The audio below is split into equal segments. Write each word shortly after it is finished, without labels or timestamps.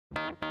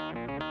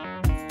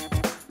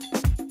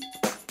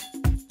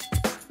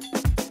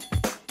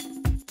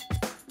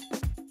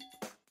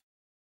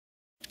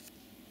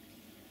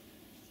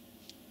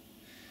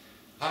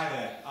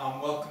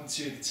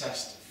to the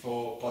test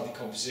for body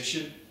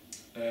composition.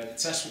 The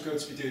test we're going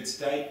to be doing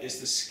today is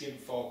the skin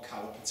fold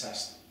caliper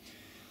test.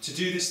 To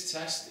do this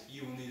test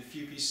you will need a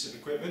few pieces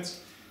of equipment.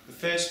 The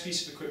first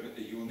piece of equipment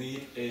that you will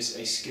need is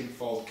a skin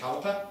fold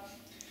caliper.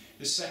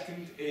 The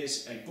second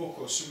is a book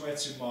or somewhere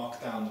to mark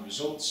down the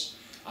results.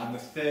 And the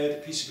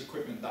third piece of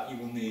equipment that you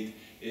will need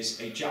is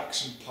a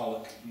Jackson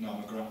Pollock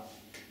nomogram.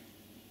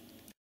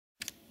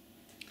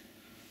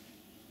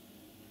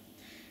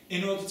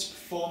 In order to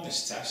perform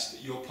this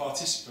test, your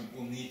participant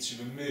will need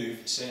to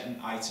remove certain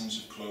items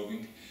of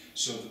clothing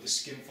so that the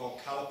skin fold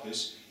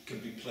calipers can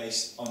be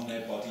placed on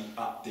their body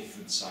at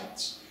different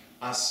sites,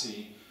 as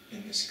seen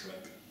in this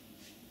clip.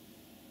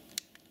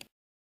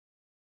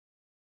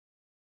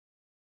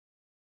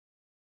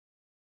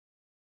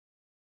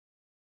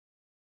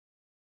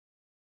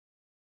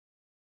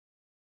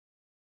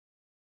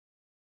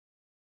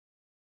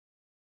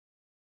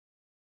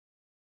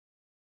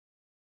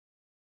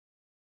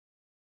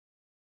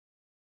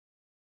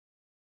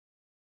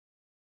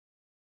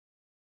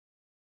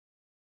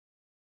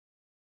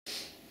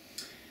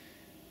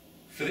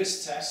 For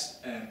this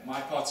test, my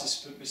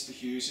participant, Mr.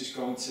 Hughes, is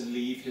going to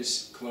leave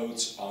his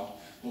clothes on,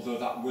 although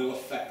that will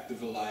affect the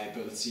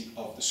reliability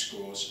of the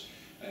scores.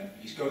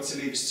 He's going to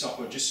leave his top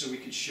on just so we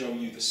can show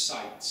you the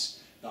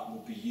sites that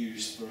will be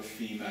used for a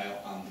female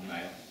and a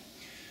male.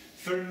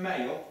 For a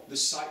male, the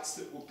sites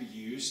that will be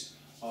used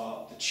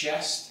are the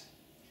chest,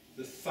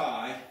 the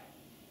thigh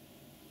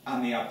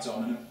and the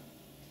abdomen,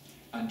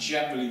 and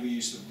generally we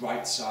use the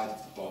right side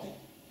of the body.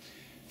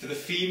 For the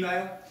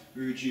female,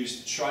 we would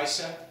use the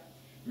tricep,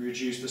 we would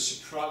use the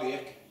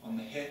suprailiac on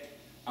the hip,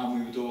 and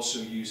we would also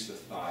use the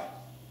thigh.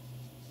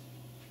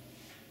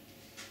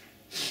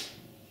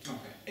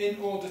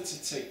 In order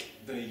to take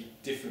the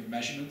different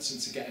measurements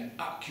and to get an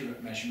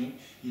accurate measurement,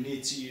 you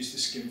need to use the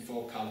skin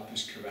fold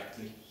calipers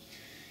correctly.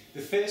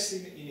 The first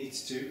thing that you need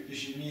to do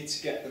is you need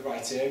to get the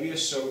right area.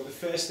 So the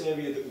first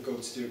area that we're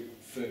going to do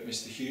for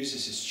Mr. Hughes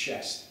is his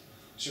chest.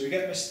 So we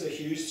get Mr.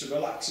 Hughes to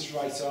relax his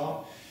right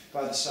arm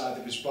by the side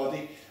of his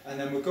body, and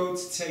then we're going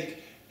to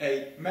take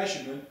a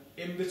measurement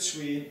in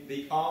between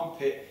the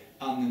armpit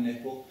and the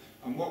nipple,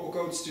 and what we're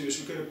going to do is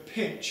we're going to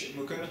pinch, and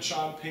we're going to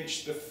try and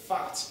pinch the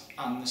fat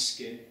and the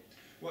skin.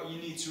 What you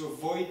need to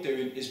avoid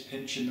doing is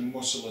pinching the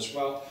muscle as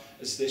well,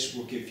 as this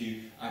will give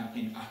you an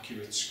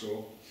inaccurate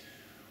score.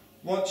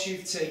 Once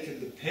you've taken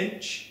the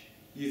pinch,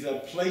 you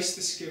then place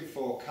the skin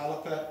fold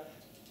caliper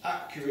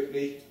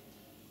accurately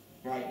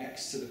right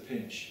next to the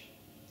pinch,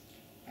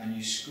 and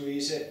you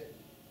squeeze it,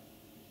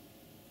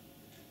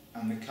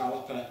 and the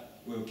caliper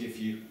will give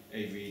you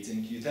a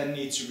reading. You then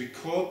need to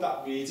record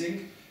that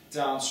reading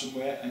down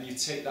somewhere, and you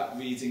take that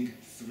reading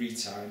 3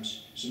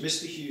 times. So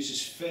Mr.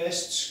 Hughes'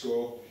 first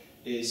score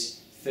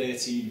is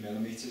 13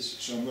 millimeters.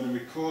 So I'm going to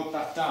record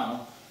that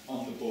down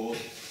on the board.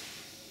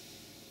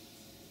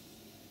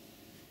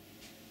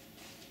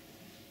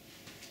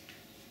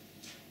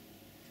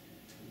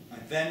 I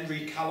then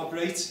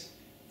recalibrate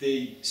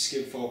the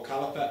skin fold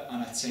caliper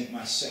and I take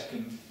my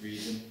second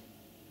reading.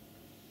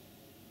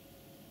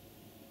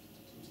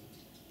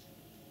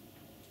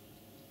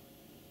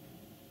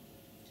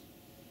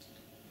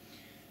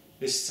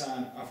 This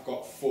time I've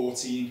got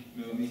 14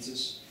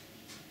 millimeters.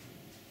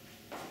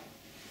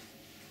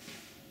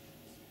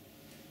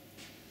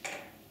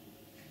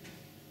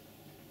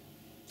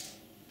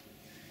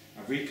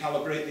 I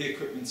recalibrate the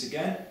equipment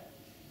again,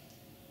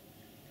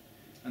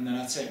 and then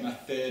I take my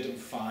third and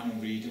final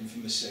reading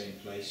from the same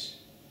place.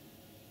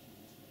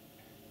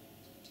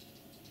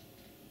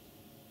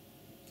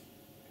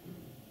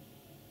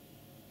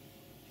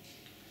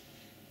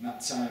 And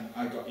that time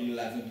I got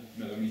 11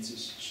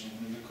 millimeters. So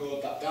I'm going to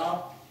record that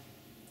down.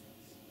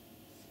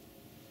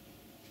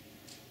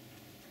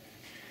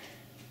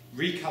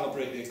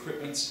 Recalibrate the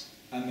equipment,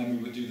 and then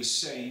we will do the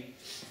same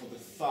for the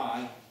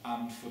thigh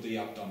and for the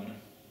abdomen.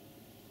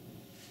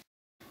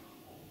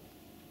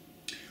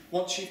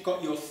 Once you've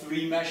got your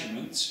 3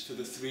 measurements for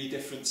the 3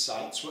 different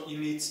sites, what you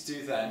need to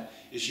do then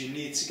is you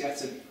need to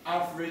get an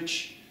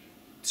average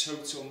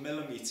total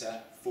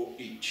millimetre for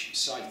each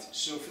site.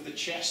 So for the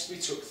chest we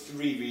took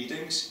 3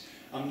 readings.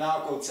 I'm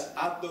now going to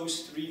add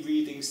those 3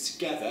 readings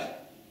together.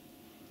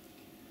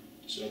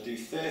 So I do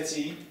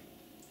 13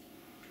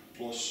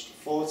 plus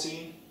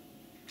 14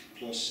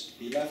 plus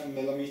 11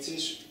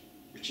 millimeters,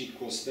 which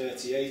equals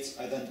 38.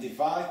 I then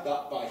divide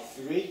that by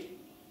 3,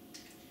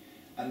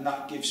 and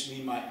that gives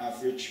me my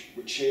average,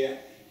 which here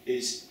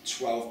is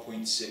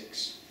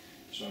 12.6.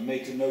 So I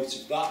make a note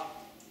of that.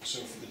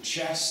 So for the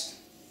chest,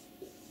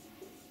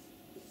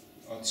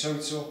 our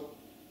total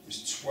was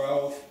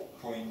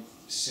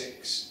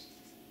 12.6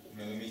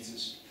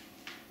 millimeters.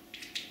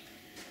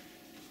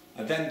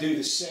 I then do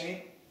the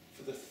same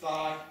for the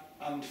thigh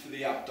and for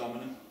the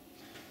abdomen.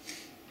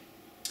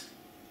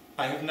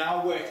 I have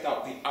now worked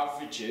out the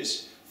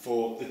averages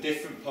for the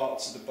different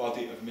parts of the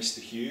body of Mr.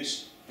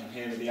 Hughes, and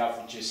here are the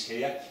averages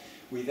here.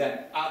 We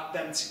then add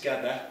them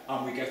together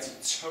and we get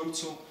a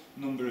total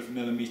number of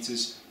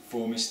millimeters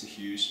for Mr.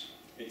 Hughes.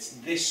 It's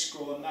this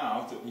score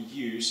now that we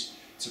use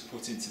to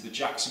put into the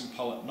Jackson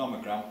Pollock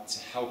nomogram to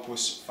help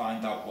us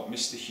find out what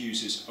Mr.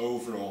 Hughes's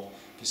overall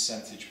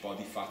percentage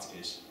body fat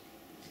is.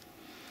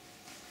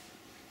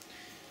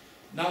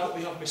 Now that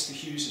we have Mr.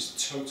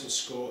 Hughes's total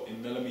score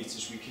in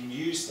millimetres, we can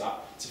use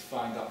that to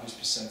find out his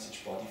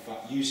percentage body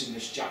fat using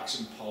this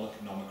Jackson Pollock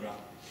nomogram.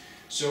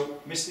 So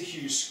Mr.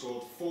 Hughes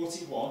scored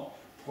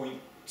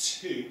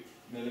 41.2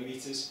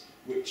 millimetres,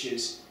 which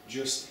is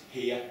just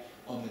here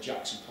on the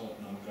Jackson Pollock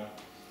nomogram.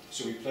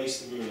 So we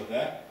place the ruler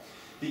there.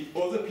 The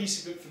other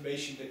piece of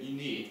information that you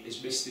need is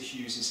Mr.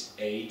 Hughes's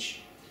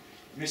age.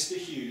 Mr.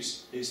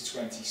 Hughes is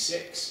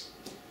 26,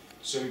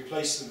 so we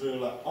place the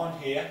ruler on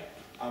here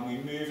and we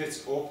move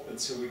it up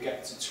until we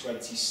get to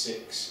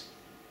 26.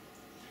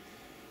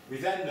 We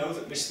then know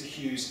that Mr.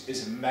 Hughes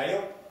is a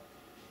male,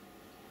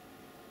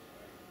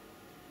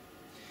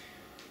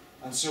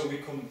 and so we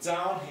come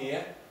down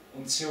here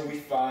until we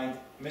find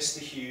Mr.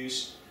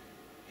 Hughes.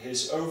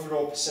 His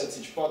overall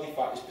percentage body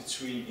fat is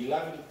between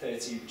 11 and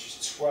 13, which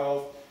is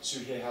 12, so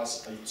he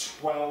has a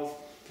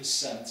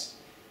 12%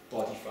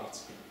 body fat.